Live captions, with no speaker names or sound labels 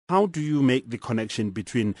How do you make the connection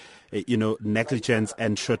between, negligence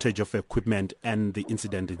and shortage of equipment and the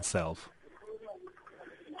incident itself?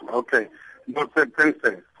 Okay. No, thanks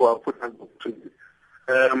for putting that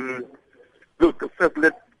opportunity. Look, first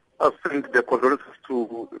let us send the condolences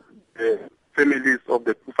to the families of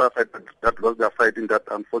the two firefighters that lost their fight in that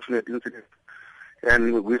unfortunate incident,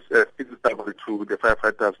 and we speak to the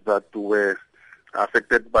firefighters that were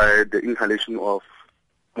affected by the inhalation of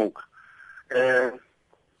smoke.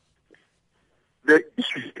 The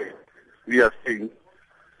issue we are saying,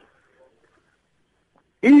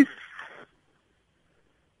 if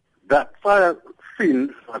that fire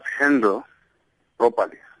scene was handled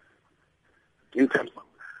properly in terms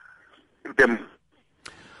of them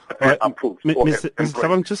approved. Mr.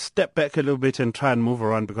 Tlhabang, just step back a little bit and try and move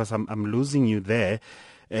around because I'm losing you there.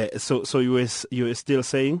 So you were still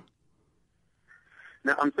saying?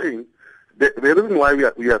 Now I'm saying the reason why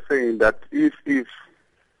we are saying that if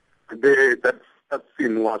that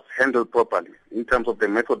scene was handled properly in terms of the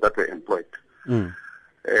method that were employed, the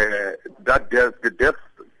death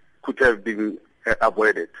could have been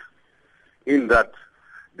avoided. In that,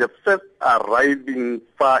 the first arriving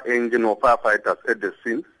fire engine or firefighters at the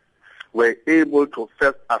scene were able to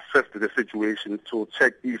first assess the situation to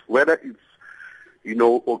check whether it's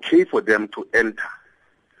okay for them to enter,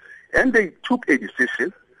 and they took a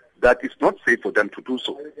decision that it's not safe for them to do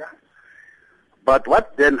so. But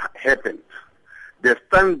what then happened? The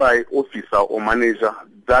standby officer or manager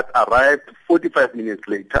that arrived 45 minutes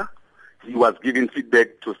later, he was given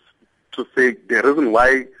feedback to say the reason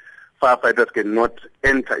why firefighters cannot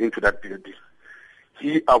enter into that building.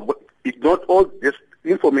 He ignored all this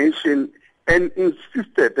information and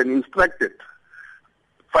insisted and instructed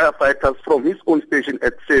firefighters from his own station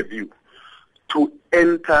at SAMWU to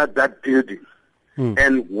enter that building.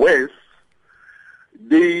 And worse,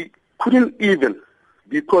 they couldn't even,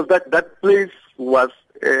 because that place was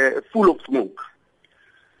full of smoke.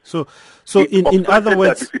 So in other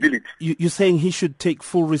words, you're saying he should take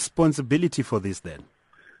full responsibility for this then?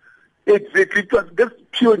 Exactly. That's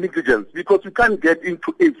pure negligence, because you can't get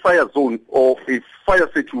into a fire zone or a fire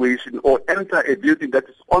situation or enter a building that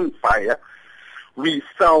is on fire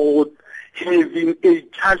without having a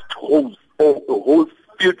charged hose or a hose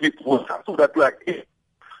filled with water, so that we are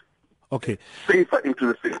safer into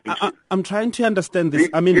the situation. I'm trying to understand this.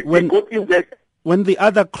 When the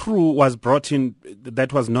other crew was brought in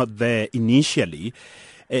that was not there initially,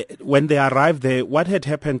 when they arrived there, what had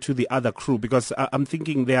happened to the other crew? Because I'm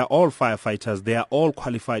thinking they are all firefighters, they are all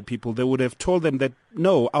qualified people. They would have told them that,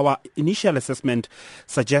 no, our initial assessment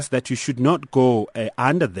suggests that you should not go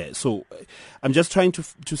under there. So I'm just trying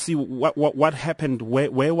to see what happened,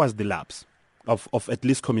 where was the lapse of at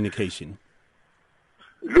least communication?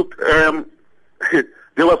 Look, there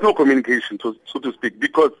was no communication, so to speak,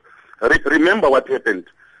 because remember what happened.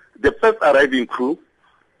 The first arriving crew,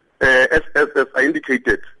 as I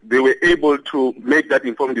indicated, they were able to make that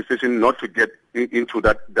informed decision not to get into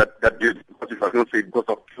that building, because it was not safe because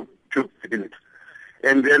of tube stability.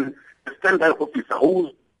 And then the standby officer,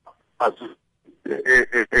 who was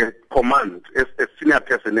a command, as a senior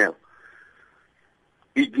personnel,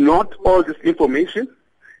 ignored all this information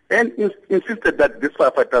and insisted that these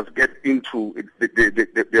firefighters get into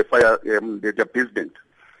the basement.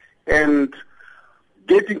 And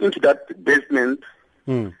getting into that basement,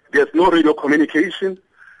 there's no radio communication.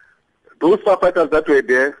 Those firefighters that were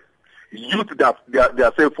there used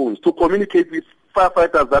their cell phones to communicate with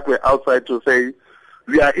firefighters that were outside to say,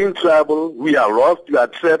 we are in trouble, we are lost, we are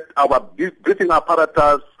trapped, our breathing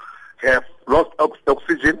apparatus have lost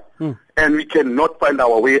oxygen, and we cannot find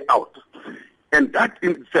our way out. And that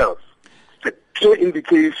in itself is a clear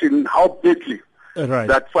indication how badly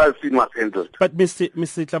that fire scene was handled. But Mr.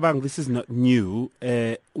 Tlhabang, this is not new.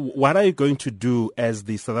 What are you going to do as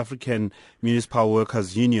the South African Municipal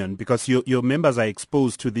Workers Union? Because your members are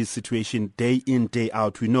exposed to this situation day in, day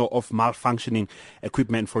out. We know of malfunctioning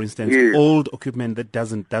equipment, for instance, old equipment that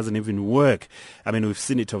doesn't even work. I mean, we've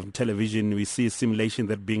seen it on television. We see a simulation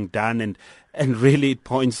that being done, and really it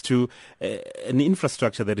points to an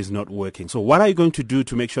infrastructure that is not working. So what are you going to do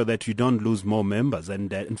to make sure that you don't lose more members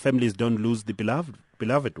and families don't lose the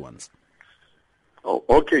beloved ones? Oh,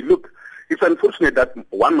 okay, look, it's unfortunate that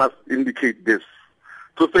one must indicate this.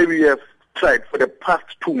 To say we have tried for the past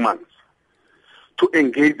 2 months to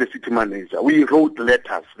engage the city manager. We wrote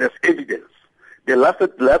letters. There's evidence. The last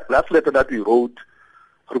letter that we wrote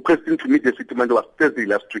requesting to meet the city manager was Thursday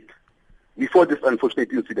last week, before this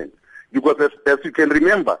unfortunate incident. Because as you can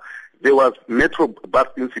remember, there was metro bus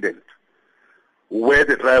incident where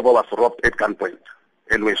the driver was robbed at gunpoint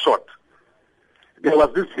and was shot. There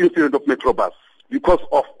was this incident of metro bus because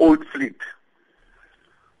of old fleet.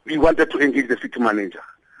 We wanted to engage the city manager.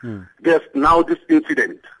 There's now this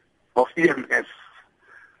incident of EMS.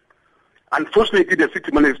 Unfortunately, the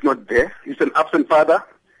city manager is not there. He's an absent father.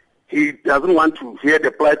 He doesn't want to hear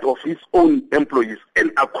the plight of his own employees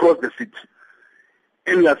and across the city.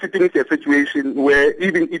 And we are sitting in a situation where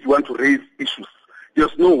even if you want to raise issues,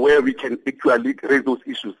 there's nowhere we can actually raise those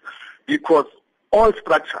issues, because all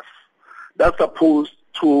structures that's supposed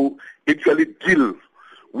to actually deal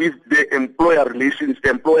with the employer relations, the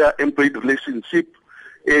employer-employee relationship,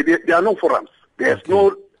 there are no forums. There's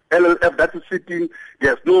no LLF that is sitting.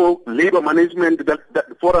 There's no labor management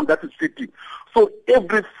that forum that is sitting. So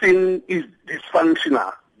everything is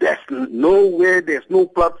dysfunctional. There's nowhere, there's no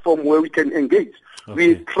platform where we can engage.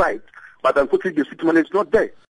 We tried, but unfortunately the city manager is not there.